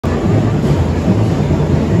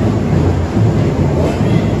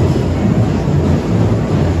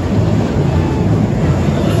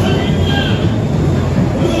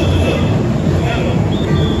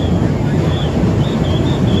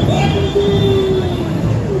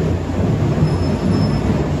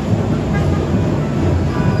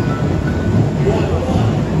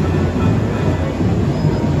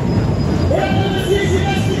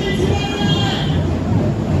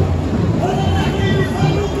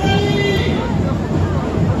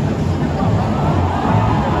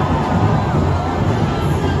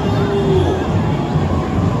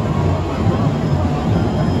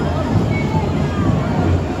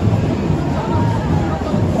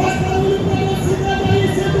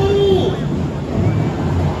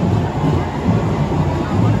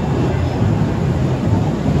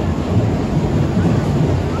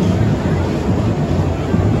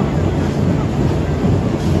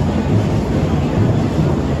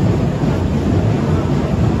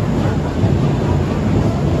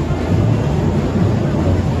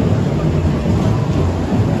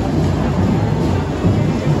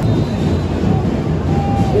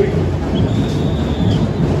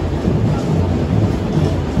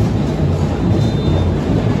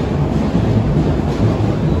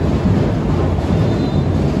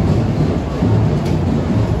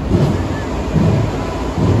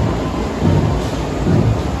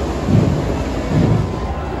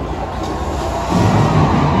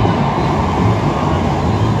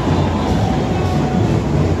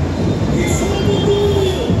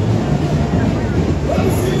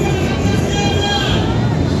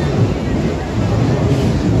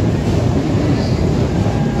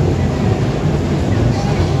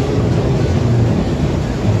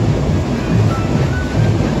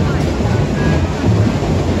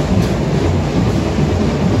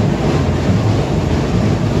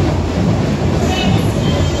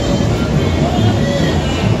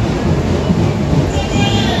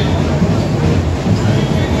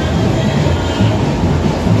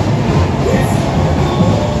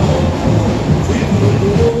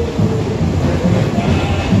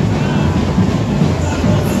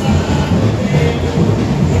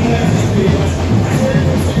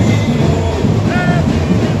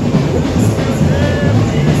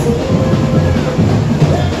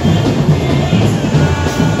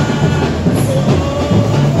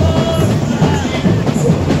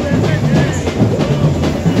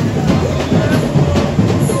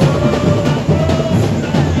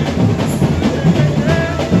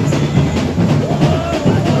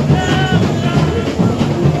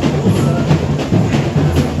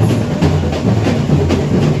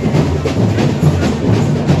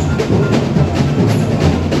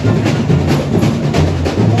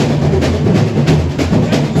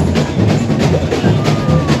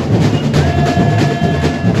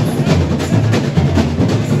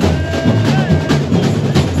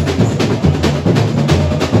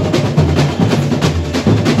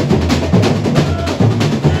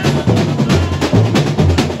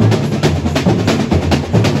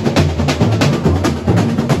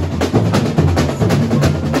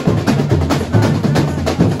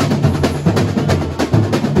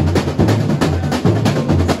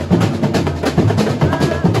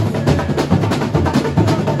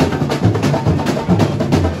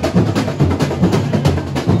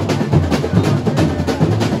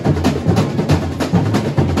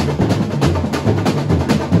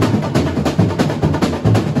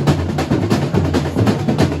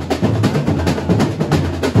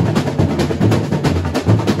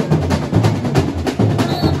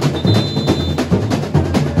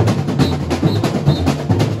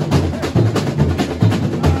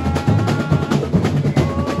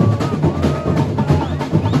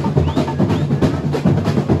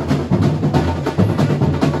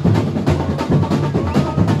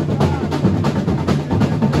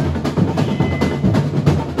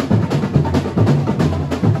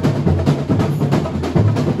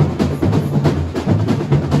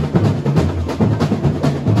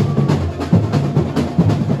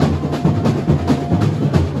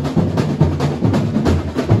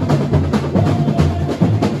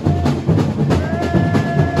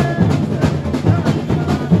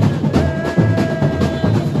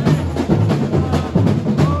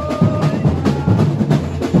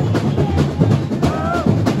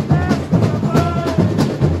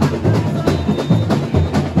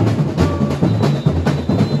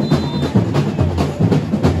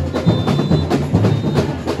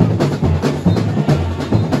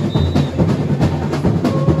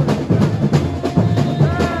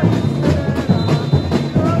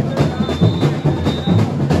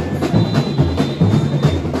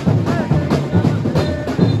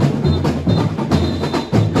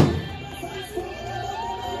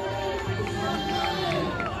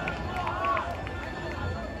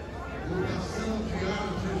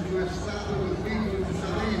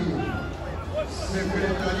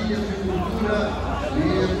de Cultura e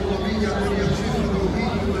Economia Criativa do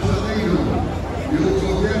Rio de Janeiro e o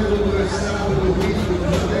Governo do Estado do Rio de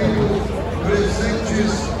Janeiro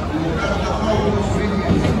presentes no Carnaval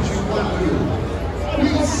 2024.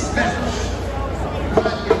 Expert,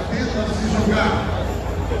 vale a pena se jogar.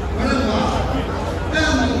 Brama, é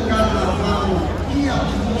no Carnaval que a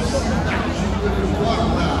mocidade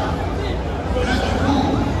transborda. Red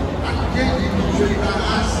Bull, aquele que tira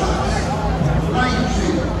asas. Light,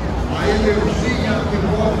 a energia que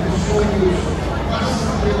move sonhos,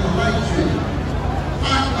 passa pelo light.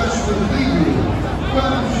 Águas do Rio,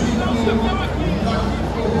 vamos junto na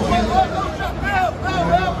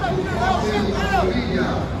corrida.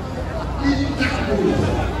 Itaco,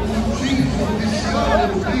 um time oficial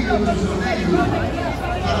do Rio de Janeiro,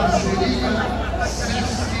 parceria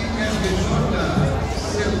SESC-RJ,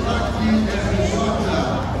 CELAC-RJ,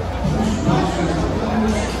 os nossos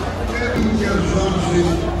alunos, Pedro Jorge,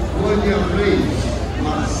 Vânia Reis,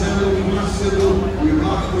 Marcelo e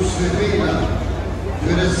Marcos Ferreira,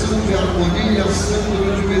 direção de harmonia Sandro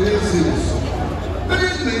de Menezes.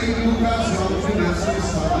 Primeiro casal de mestre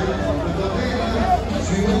sala e verdadeira,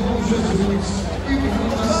 Diogo Jesus e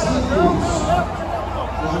Bruna Santos.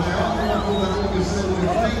 Coreógrafo da comissão de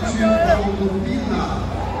frente, Paulo Pina.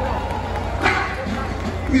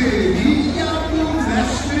 Queria o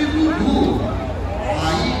mestre Dudu. A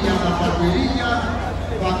ilha da bateria,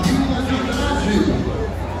 Fabiola de Andrade.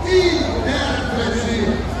 Intérprete,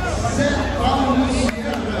 Zé Paulo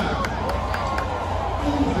Sierra. Um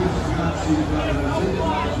resgate da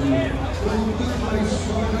brasilidade, contando a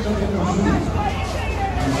história do Caju.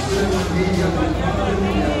 A estrela guia do Padre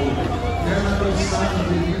Miguel era dançada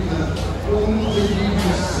de vida com um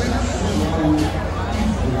delírio sensual e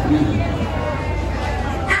febril.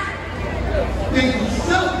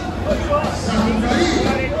 Atenção! Samucaí!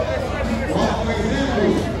 Ó, vendo?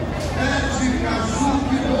 É de Caju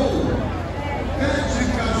que dou! É de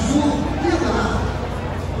Caju que dá!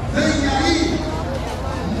 Vem aí!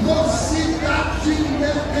 Mocidade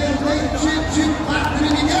Independente de Padre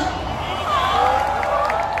Miguel!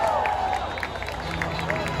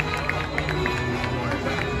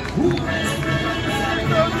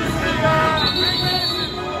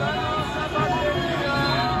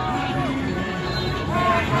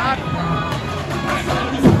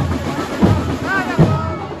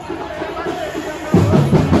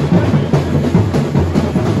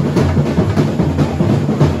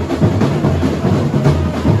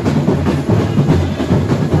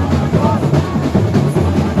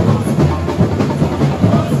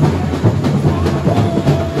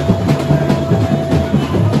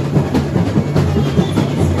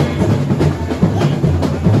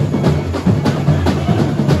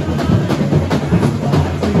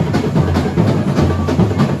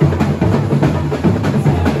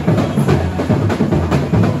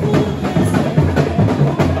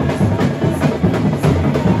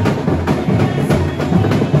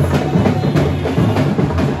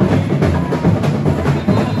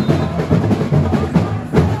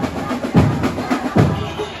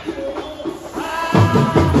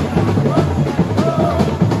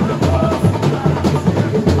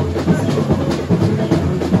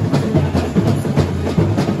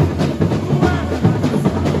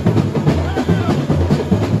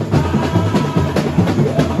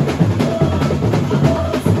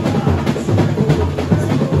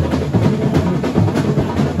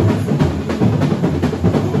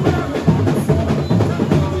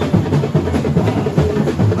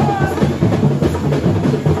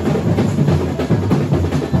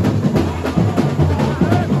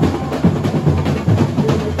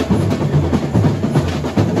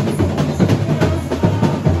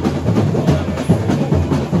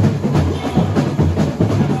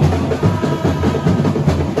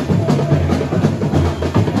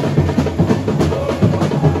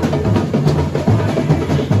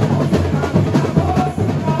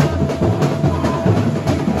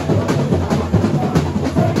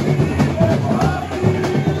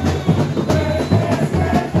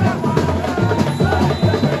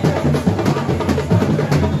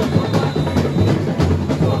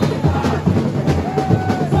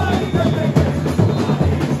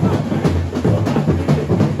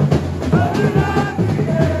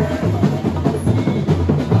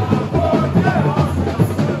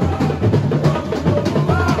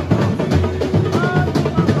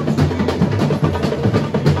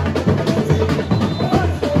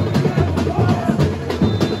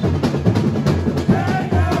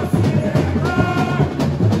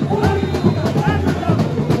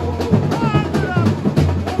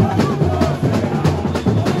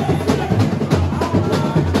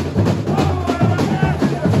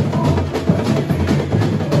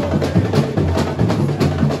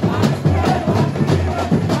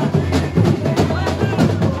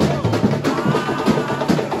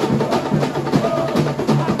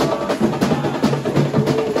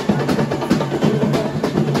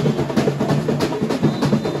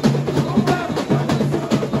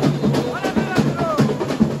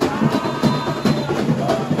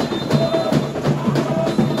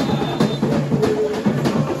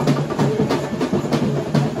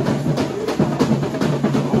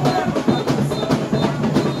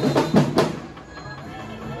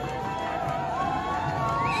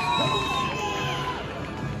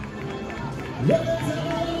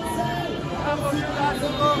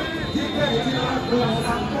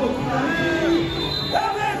 Eu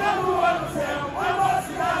vejo a lua no céu, a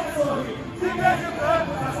mocidade sorri, me vejo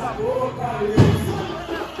branco na Sapucaí.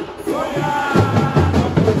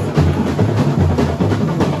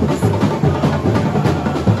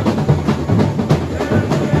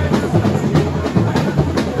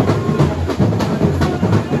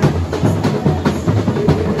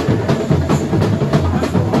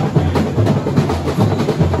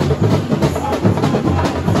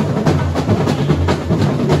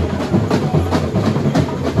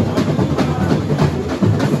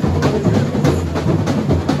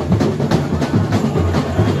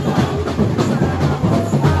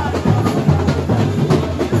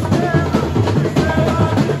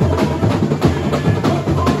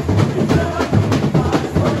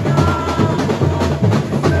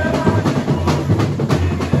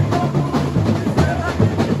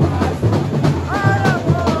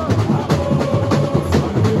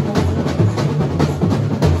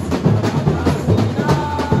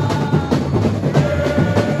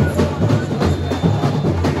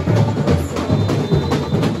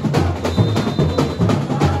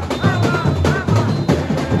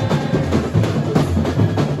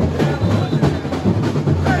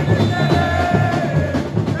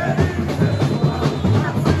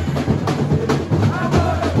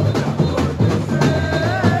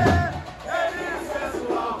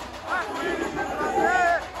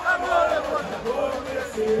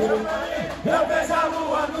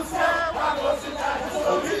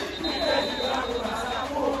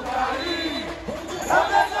 Eu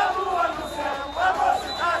vejo a lua no céu, a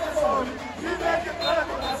mocidade sorri, me vejo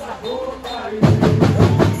branco na Sapucaí.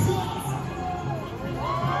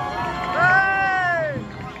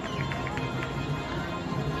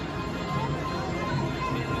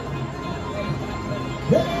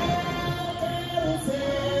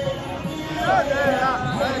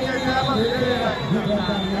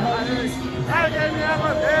 Ergue minha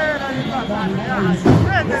bandeira de batalha,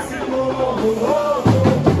 desse povo.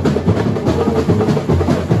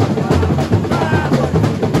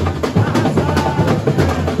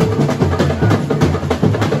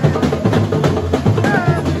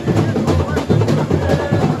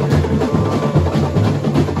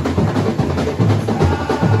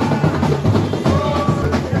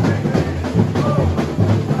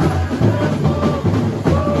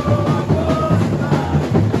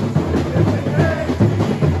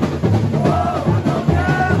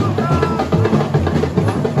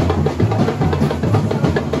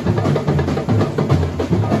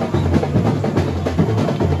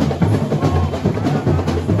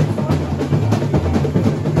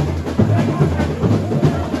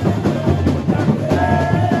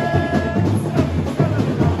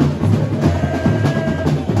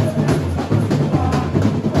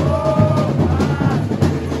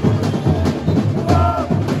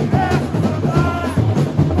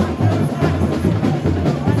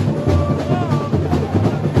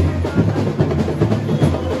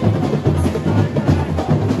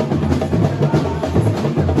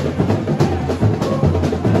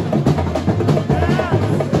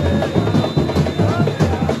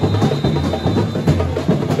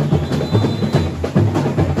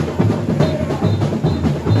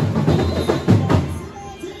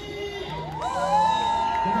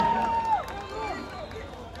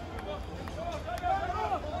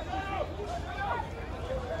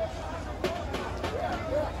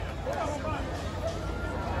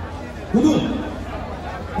 Dudu,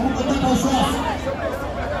 vamos cantar com o chefe.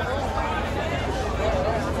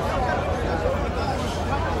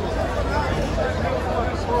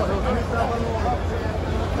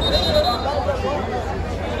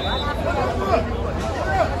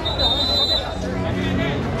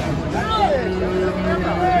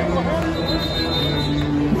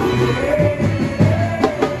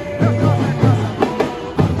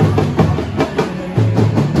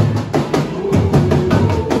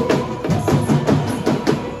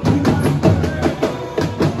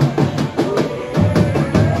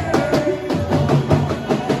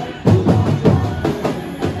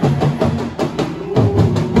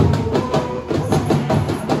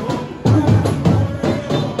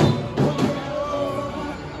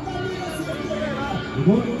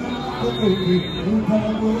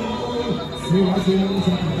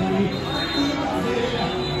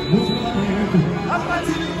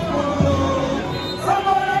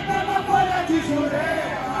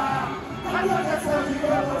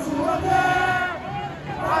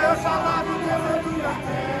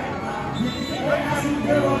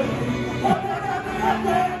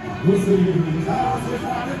 Você me dá a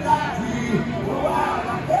verdade, o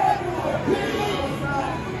abateiro é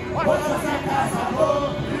você se casa, amor,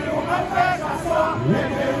 e uma festa só.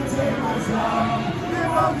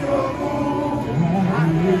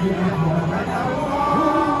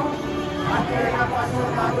 Aquele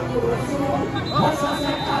apaixonado por sul, rocha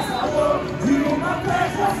sem caçador, de uma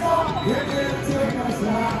festa só, eu quero te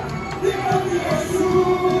mostrar, e não me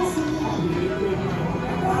assuste.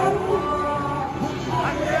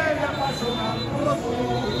 Aquele apaixonado por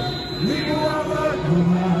sul, ligo a mão,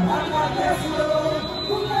 agradeço,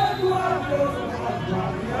 o medo a Deus, o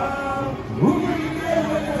guardião, o Miguel,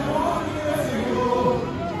 o Senhor,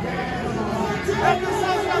 é que os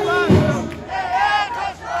seus trabalhos.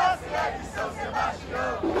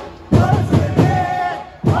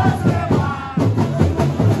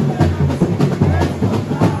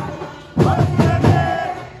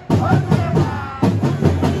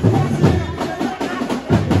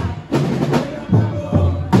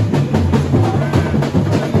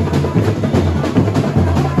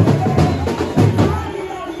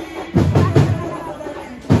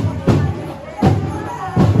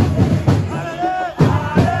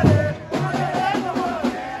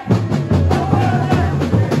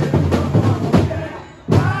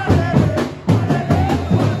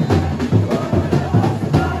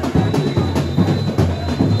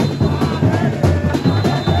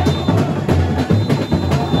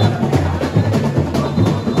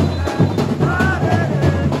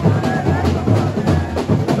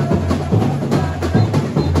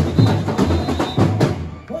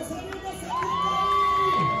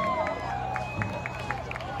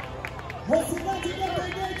 Mocidade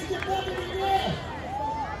Independente de Padre Miguel.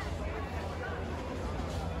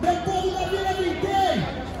 Meu povo da Vila Vintém,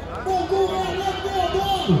 Bangu, Arnaldo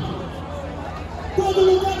Deodoro, todo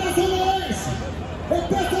lugar da Zona Oeste, eu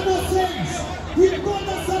peço a vocês, e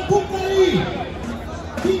toda essa Sapucaí,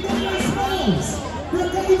 que deem as mãos,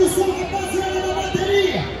 pegando do som, rapaziada da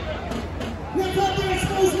bateria, levantem as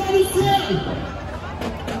mãos lá no céu,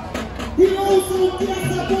 e ouçam o que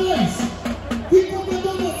essa voz que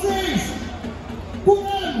comandou vocês por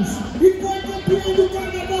anos e foi campeão do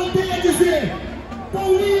Carnaval tem a dizer: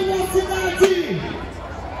 Paulinho, Mocidade!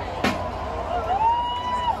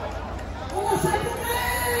 Vamos sair do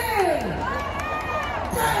meio!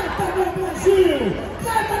 Canta, meu Brasil!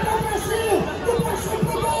 Canta, meu Brasil! Do Brasil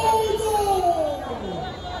pro mundo!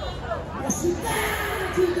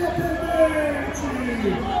 Mocidade Independente!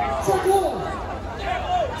 Chegou!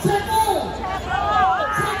 Chegou!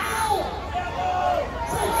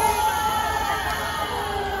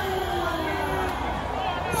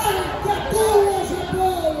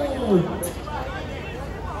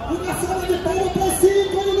 Uma salva de palmas para esse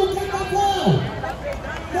ícone do Carnaval.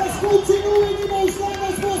 Mas continuem de mãos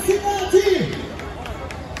dadas, Mocidade.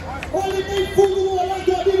 Olhe bem fundo no olhar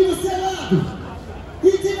do amigo do seu lado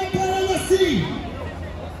e diga para ele assim: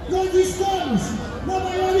 nós estamos na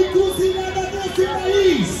maior encruzilhada desse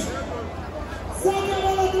país. Salve a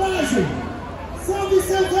malandragem, salve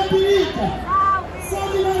seu Zé Pirita,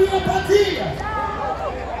 salve Maria Padilha.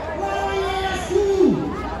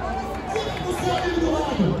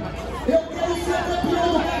 Eu quero ser campeão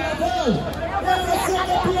do Carnaval! Eu vou ser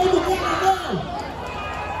campeão do Carnaval!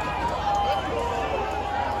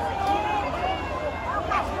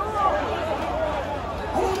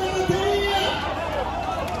 Alô, minha bateria!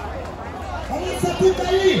 Alô,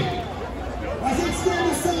 Sapucaí! A gente tem a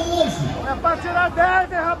missão hoje! É pra tirar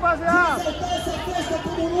 10, hein, rapaziada? De exaltar essa festa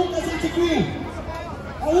como nunca a gente viu!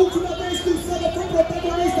 A última vez que o samba foi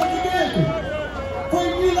protagonista aqui dentro foi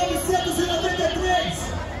em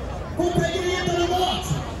 1993! Com o Pedrinho do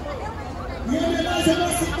Norte, em homenagem ao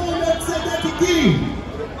nosso irmão Mocidade,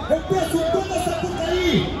 eu peço a toda essa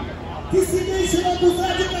Sapucaí que se deixem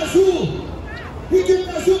abusar de Caju e que o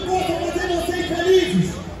Caju possa fazer vocês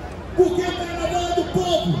felizes, porque o Carnaval é do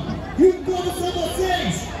povo e o povo são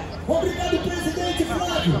vocês. Obrigado, presidente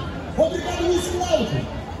Flávio, obrigado, Luiz Cláudio,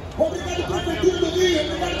 obrigado, Prefeitura do Rio,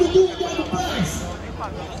 obrigado, Dudu Eduardo Paz.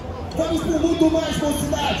 Vamos por muito mais,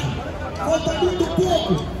 Mocidade. Falta muito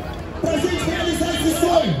pouco para a gente realizar esse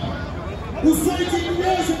sonho. O sonho de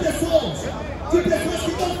milhões de pessoas que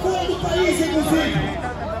estão fora do país, inclusive,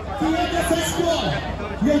 que é dessa escola.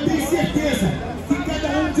 E eu tenho certeza que cada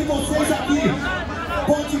um de vocês aqui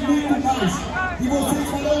pode muito mais. E vocês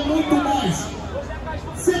farão muito mais.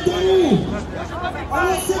 Setor 1,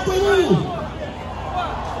 alô, Setor 1,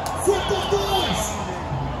 Setor 2,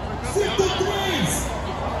 Setor 3,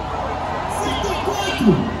 Setor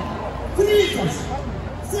 4, Frisas,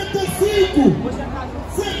 Setor 5,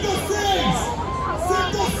 Setor 6,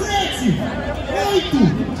 Setor 7, 8,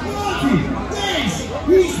 9, 10,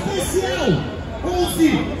 em especial 11,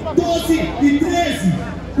 12 e 13.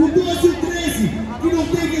 O 12 e 13, que não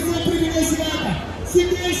tem visão privilegiada, se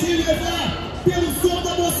deixem levar pelo som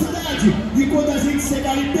da Mocidade. E quando a gente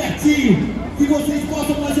chegarem pertinho, que vocês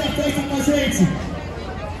possam fazer a festa com a gente.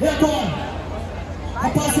 E agora,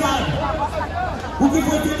 rapaziada, o que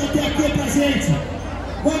foi feito até aqui é pra gente.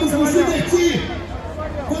 Vamos nos divertir,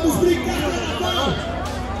 vamos brincar no Carnaval.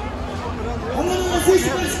 Ela não existe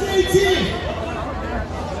mais frente.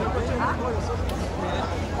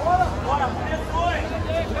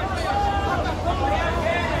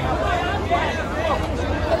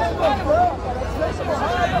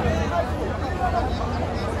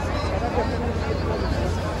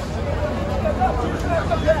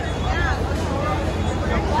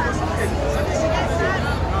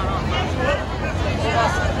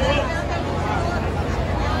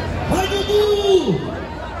 Vai, Dudu!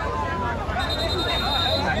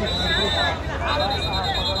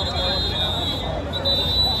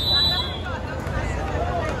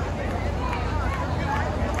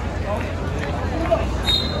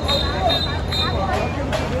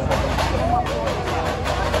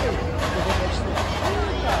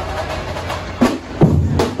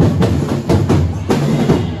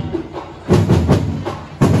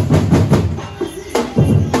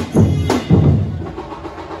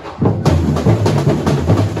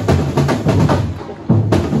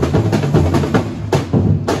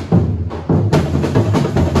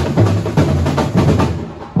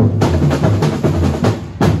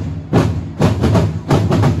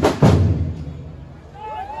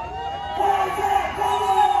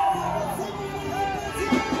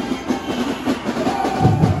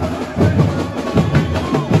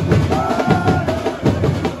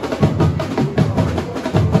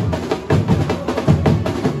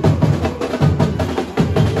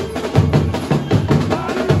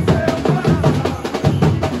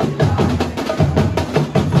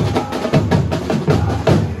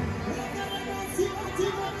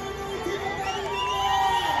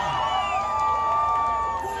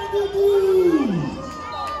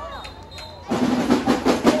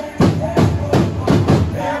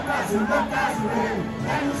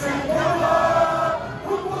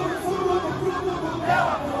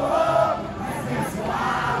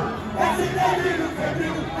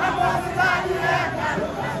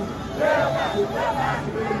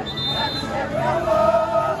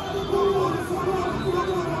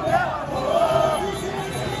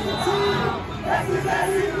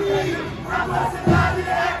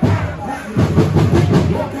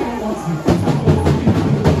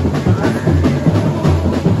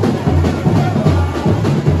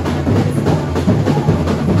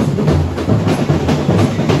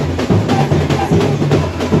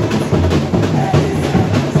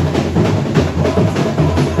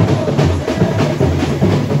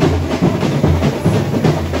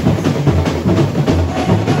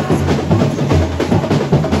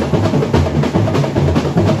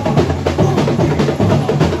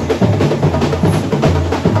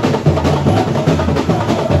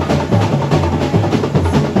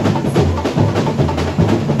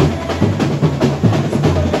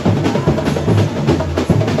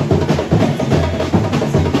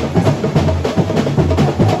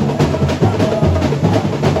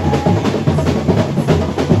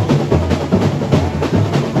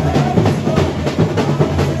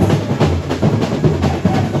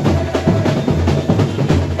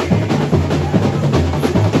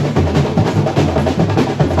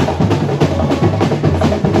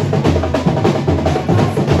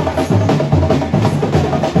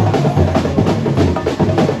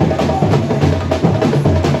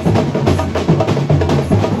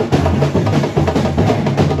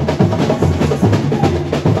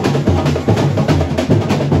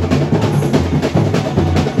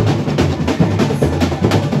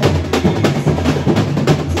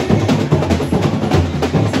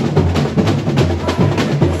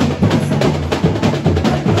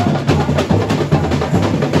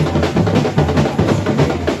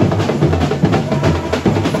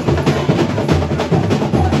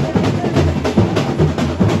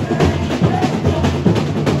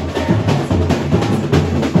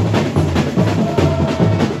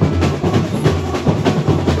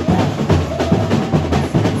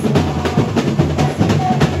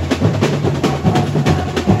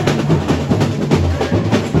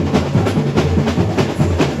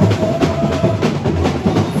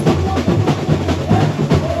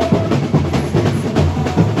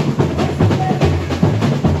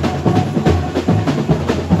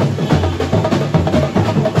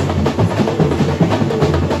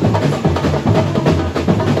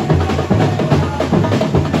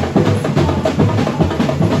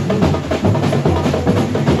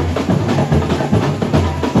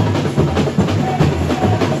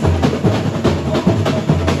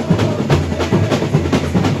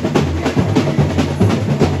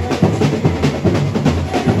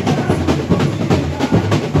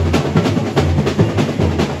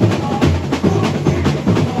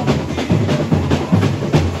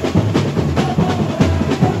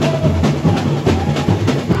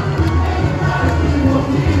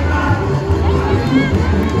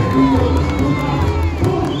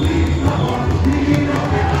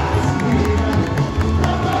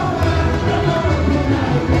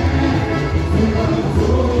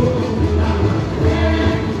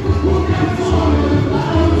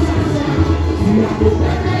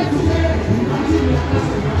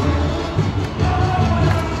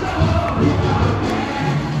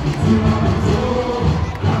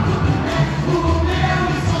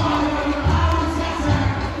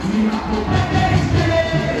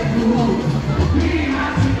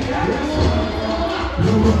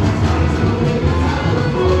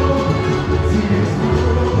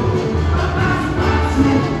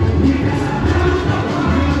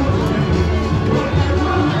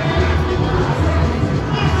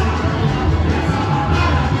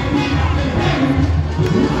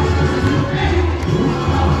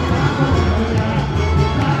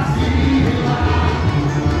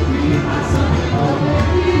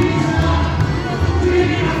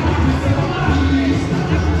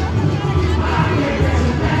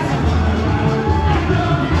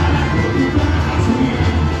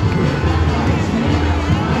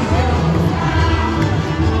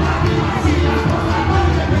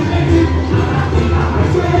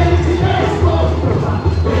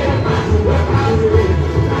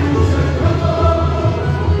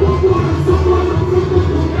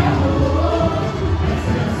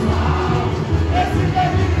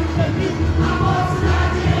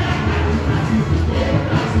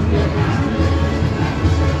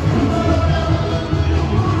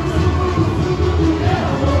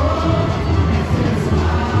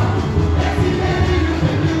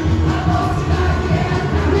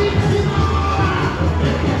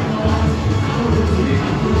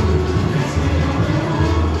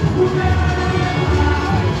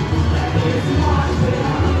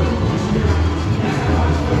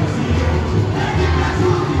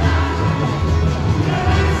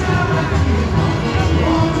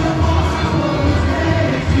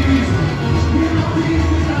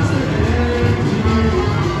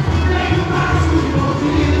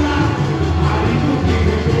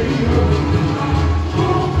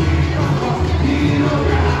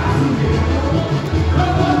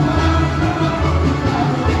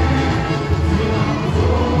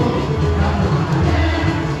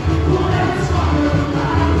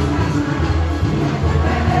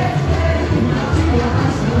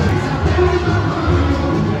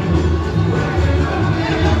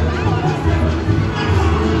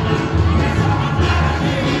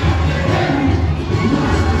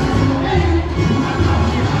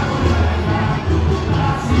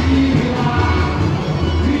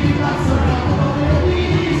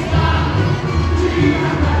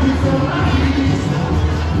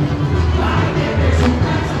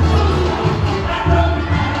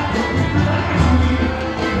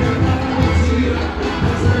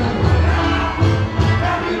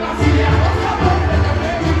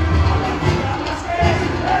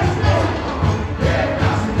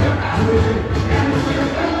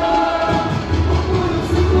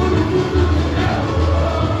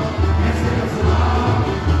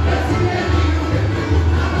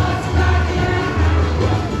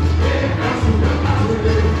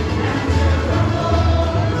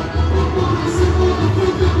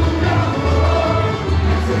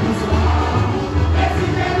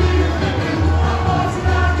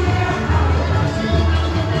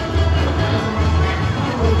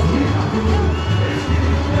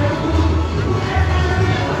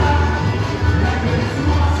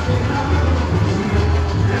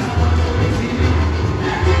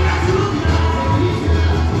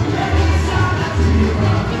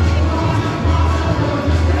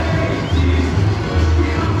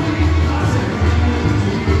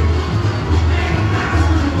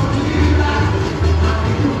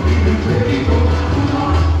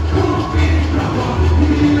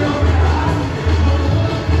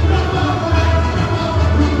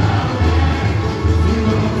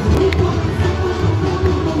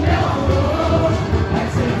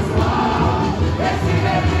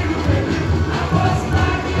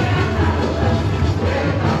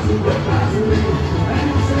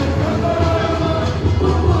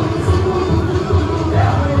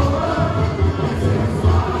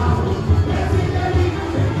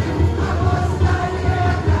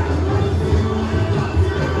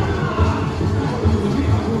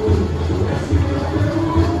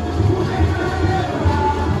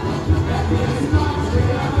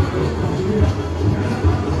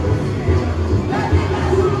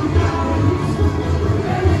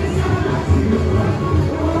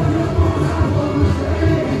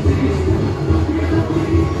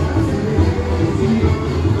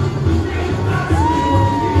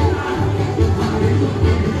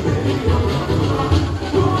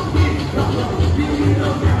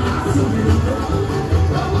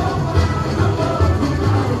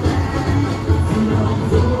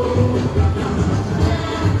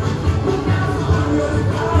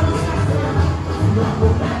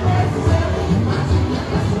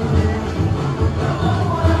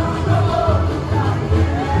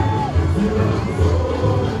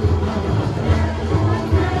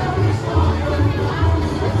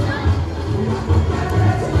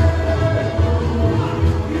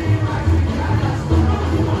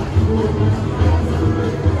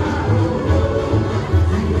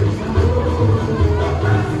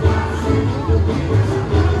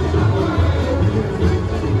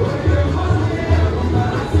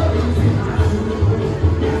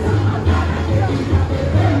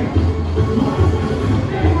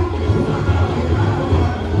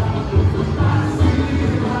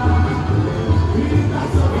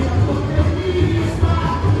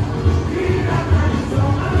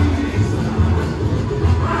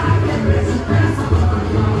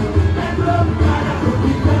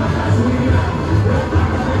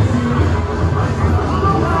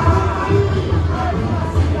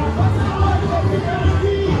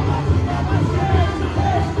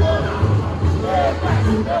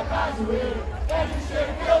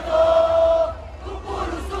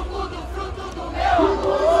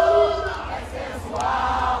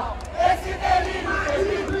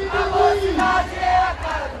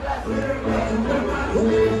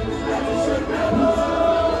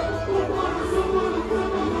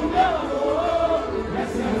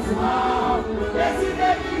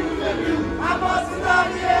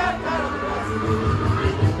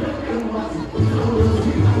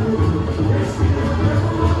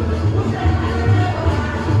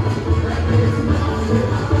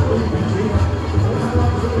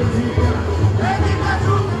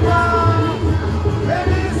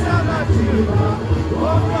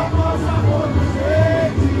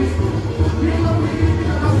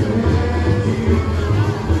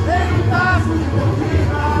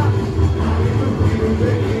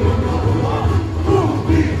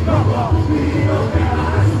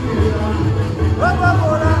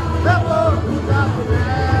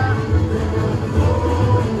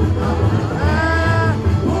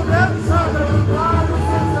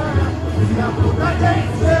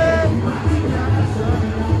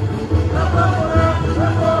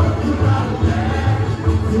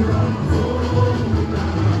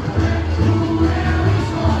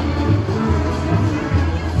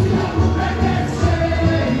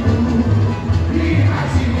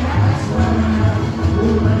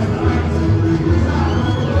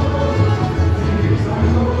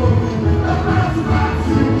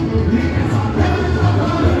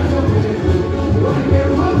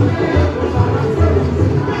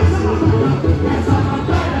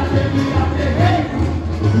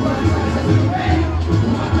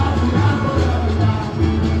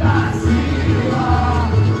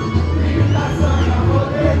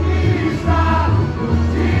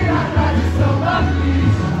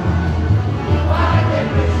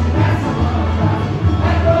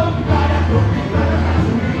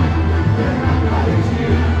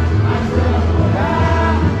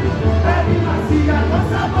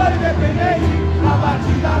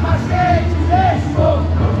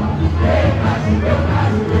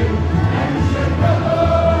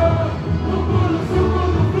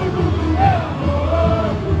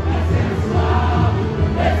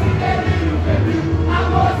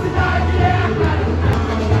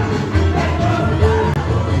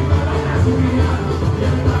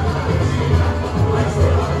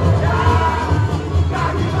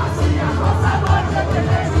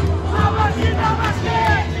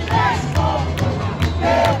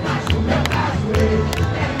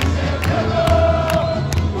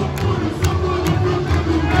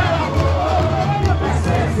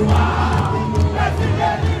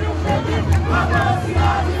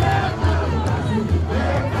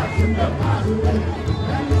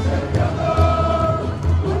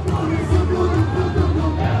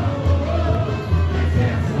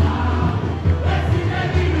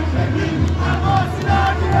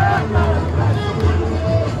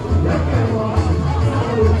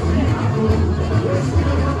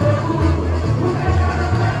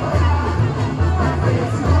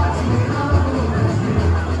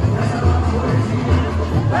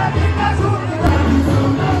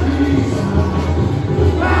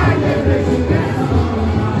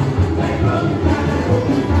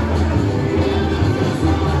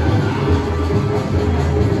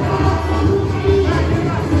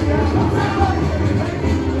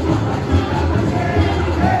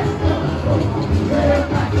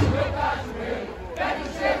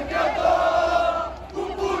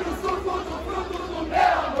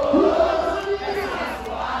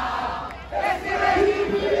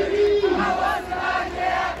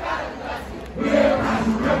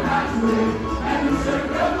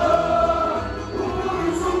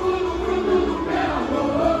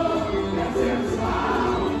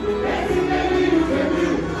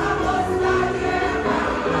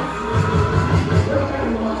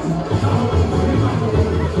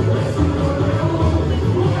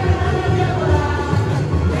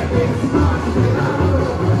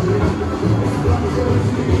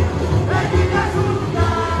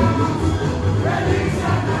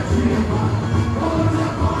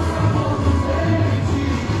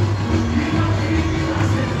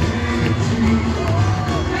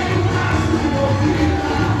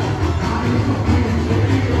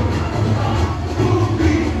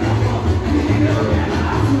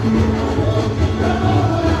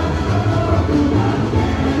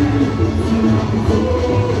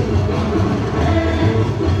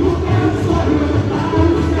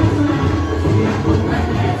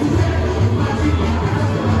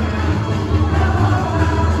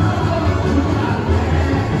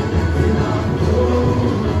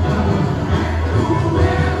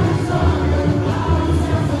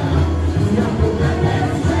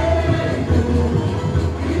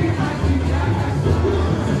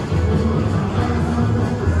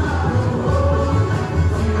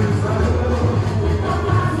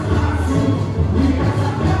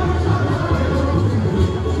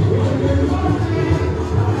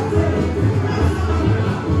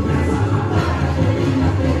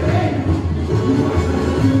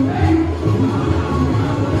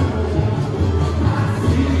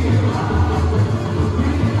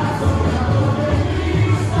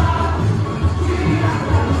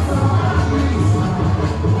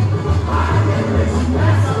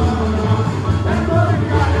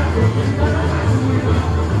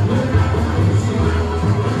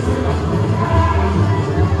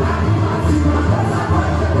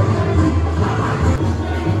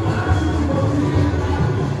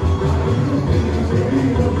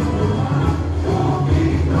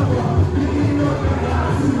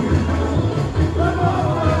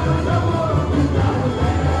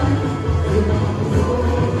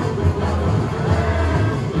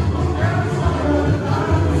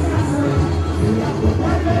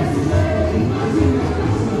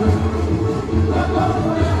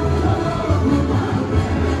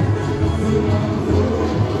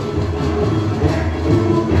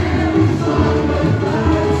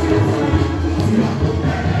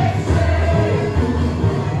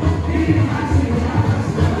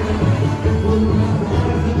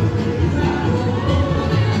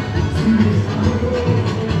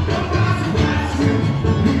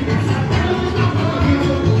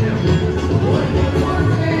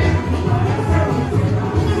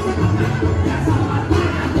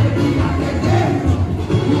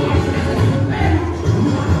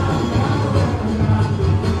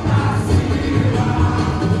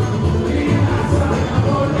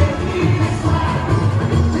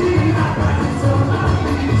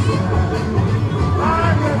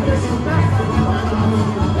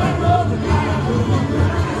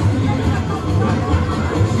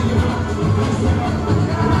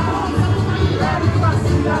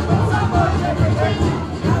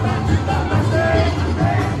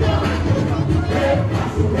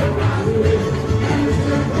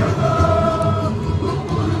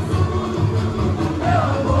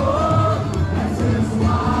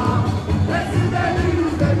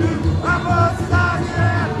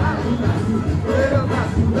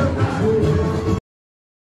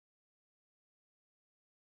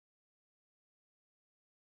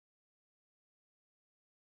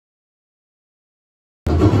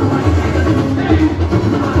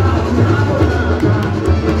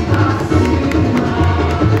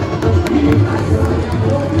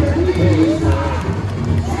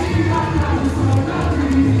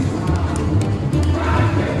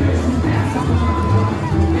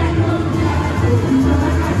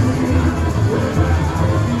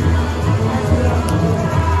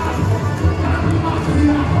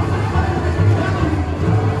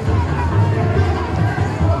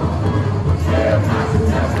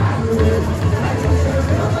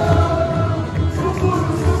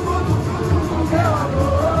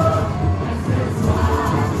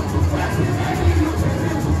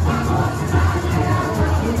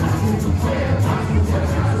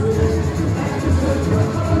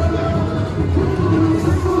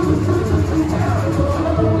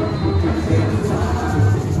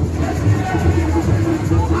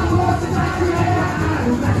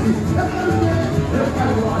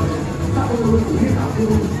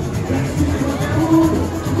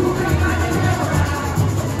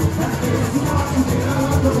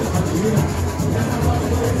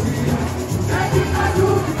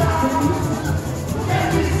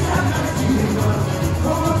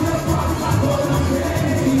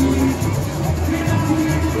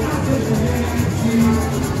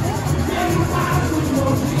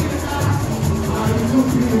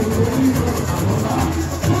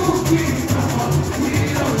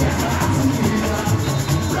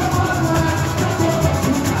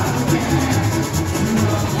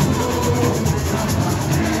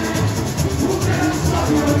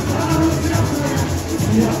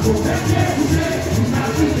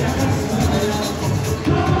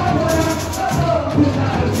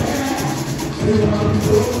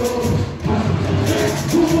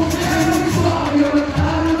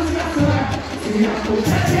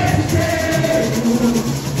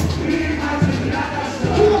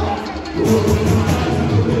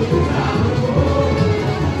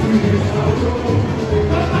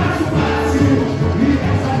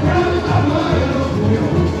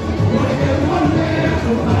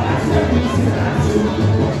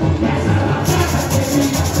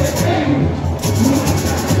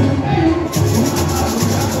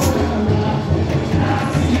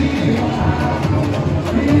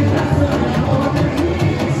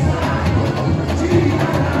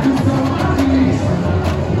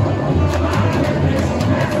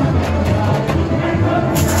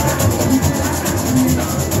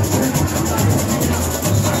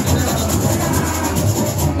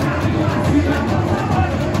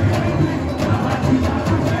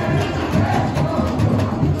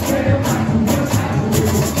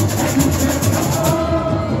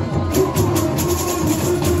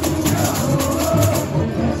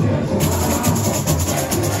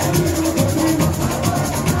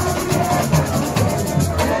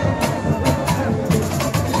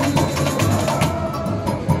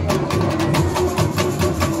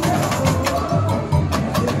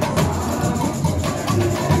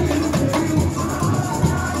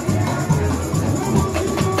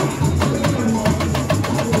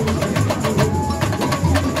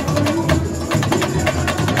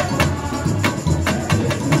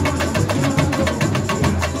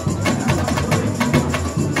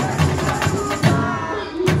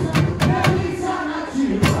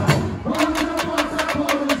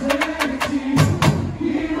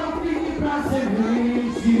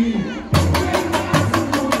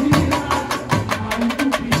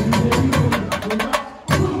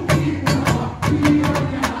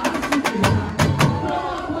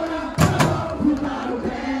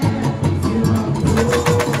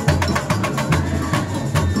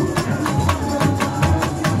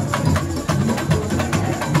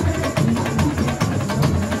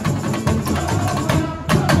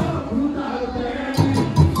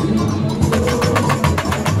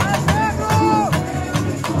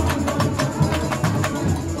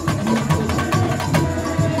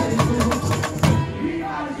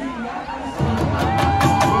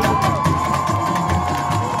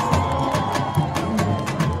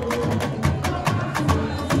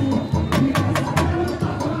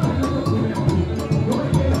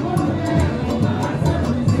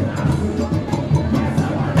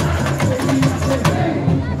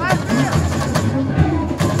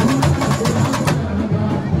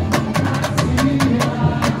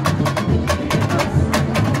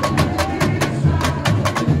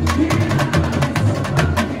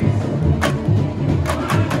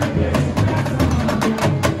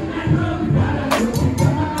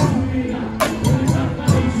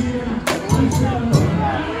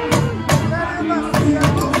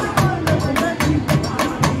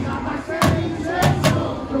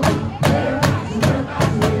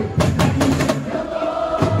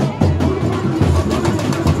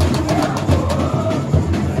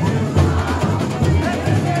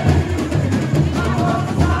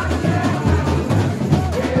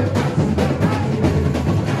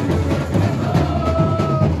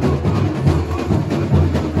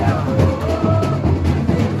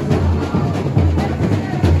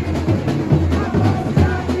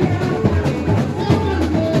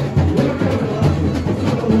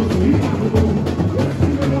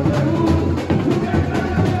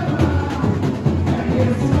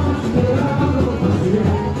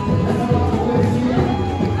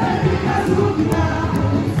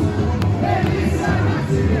 Delícia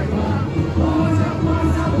nativa.